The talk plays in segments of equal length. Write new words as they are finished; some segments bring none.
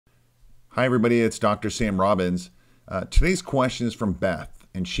Hi, everybody. It's Dr. Sam Robbins. Today's question is from Beth,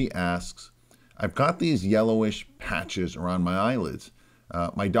 and she asks, I've got these yellowish patches around my eyelids.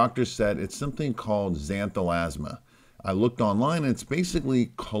 My doctor said it's something called Xanthelasma. I looked online, and it's basically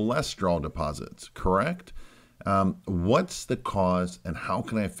cholesterol deposits, correct? What's the cause, and how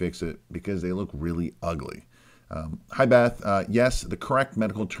can I fix it? Because they look really ugly. Hi, Beth. Yes, the correct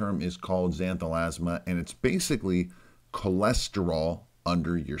medical term is called Xanthelasma, and it's basically cholesterol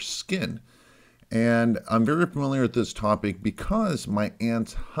under your skin. And I'm very familiar with this topic because my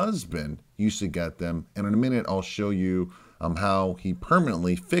aunt's husband used to get them. And in a minute, I'll show you how he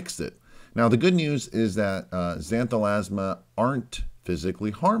permanently fixed it. Now, the good news is that Xanthelasma aren't physically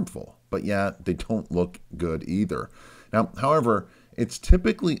harmful, but yet they don't look good either. Now, however, it's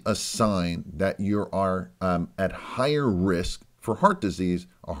typically a sign that you are at higher risk for heart disease,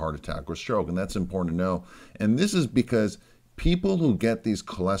 a heart attack, or stroke. And that's important to know. And this is because people who get these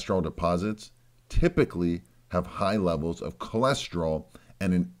cholesterol deposits typically have high levels of cholesterol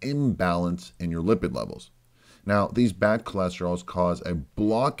and an imbalance in your lipid levels. Now, these bad cholesterols cause a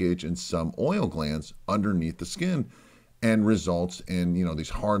blockage in some oil glands underneath the skin and results in, these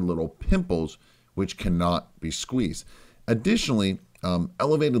hard little pimples which cannot be squeezed. Additionally,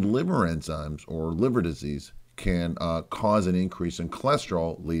 elevated liver enzymes or liver disease can cause an increase in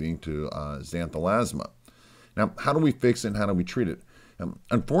cholesterol leading to xanthelasma. Now, how do we fix it and how do we treat it?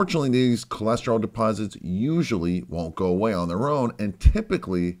 Unfortunately, these cholesterol deposits usually won't go away on their own and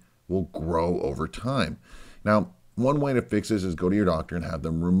typically will grow over time. Now, one way to fix this is go to your doctor and have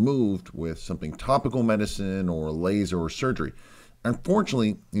them removed with something topical medicine or laser or surgery.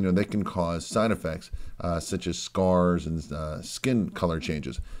 Unfortunately, they can cause side effects such as scars and skin color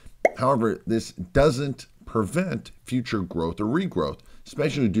changes. However, this doesn't prevent future growth or regrowth,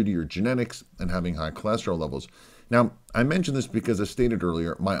 especially due to your genetics and having high cholesterol levels. Now, I mentioned this because, as stated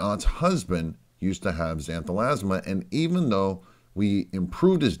earlier, my aunt's husband used to have xanthelasma, and even though we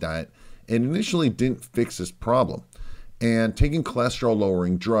improved his diet, it initially didn't fix this problem. And taking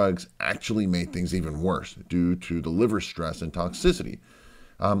cholesterol-lowering drugs actually made things even worse due to the liver stress and toxicity.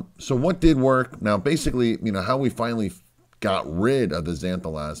 So what did work? Now, basically, how we finally got rid of the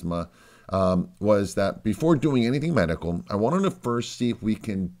xanthelasma was that before doing anything medical, I wanted to first see if we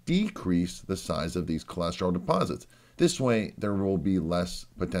can decrease the size of these cholesterol deposits. This way, there will be less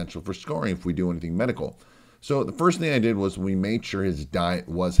potential for scarring if we do anything medical. So the first thing I did was we made sure his diet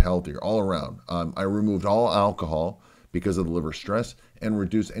was healthier all around. I removed all alcohol because of the liver stress and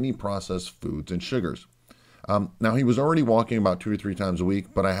reduced any processed foods and sugars. Now, he was already walking about 2 to 3 times a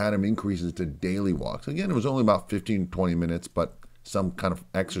week, but I had him increase it to daily walks. Again, it was only about 15 to 20 minutes, but some kind of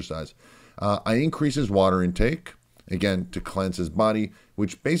exercise. I increased his water intake, again, to cleanse his body,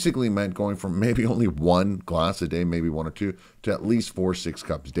 which basically meant going from maybe only 1 glass a day, maybe 1 or 2, to at least 4 or 6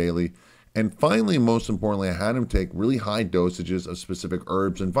 cups daily. And finally, most importantly, I had him take really high dosages of specific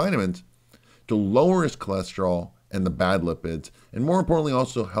herbs and vitamins to lower his cholesterol and the bad lipids, and more importantly,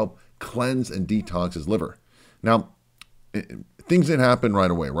 also help cleanse and detox his liver. Now, things didn't happen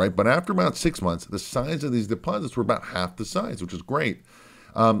right away, right? But after about 6 months, the size of these deposits were about half the size, which is great.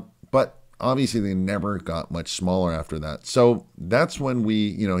 But obviously, they never got much smaller after that. So that's when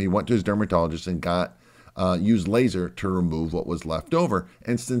he went to his dermatologist and used laser to remove what was left over.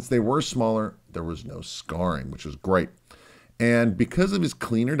 And since they were smaller, there was no scarring, which was great. And because of his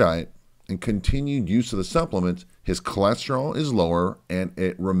cleaner diet and continued use of the supplements, his cholesterol is lower and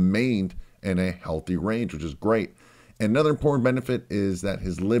it remained in a healthy range, which is great. And another important benefit is that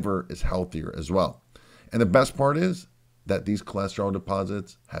his liver is healthier as well. And the best part is that these cholesterol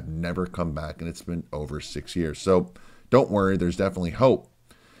deposits have never come back, and it's been over 6 years. So don't worry, there's definitely hope.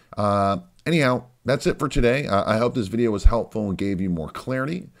 Anyhow, that's it for today. I hope this video was helpful and gave you more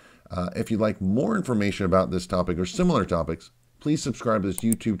clarity. If you'd like more information about this topic or similar topics, please subscribe to this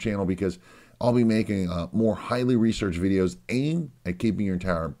YouTube channel because I'll be making more highly researched videos aimed at keeping your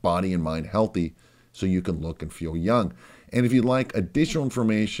entire body and mind healthy so you can look and feel young. And if you'd like additional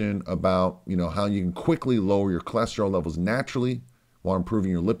information about, how you can quickly lower your cholesterol levels naturally while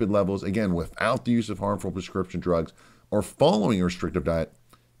improving your lipid levels, again, without the use of harmful prescription drugs or following a restrictive diet,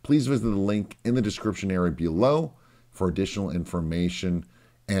 please visit the link in the description area below for additional information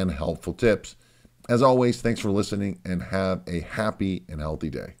and helpful tips. As always, thanks for listening and have a happy and healthy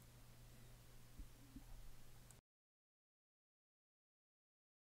day.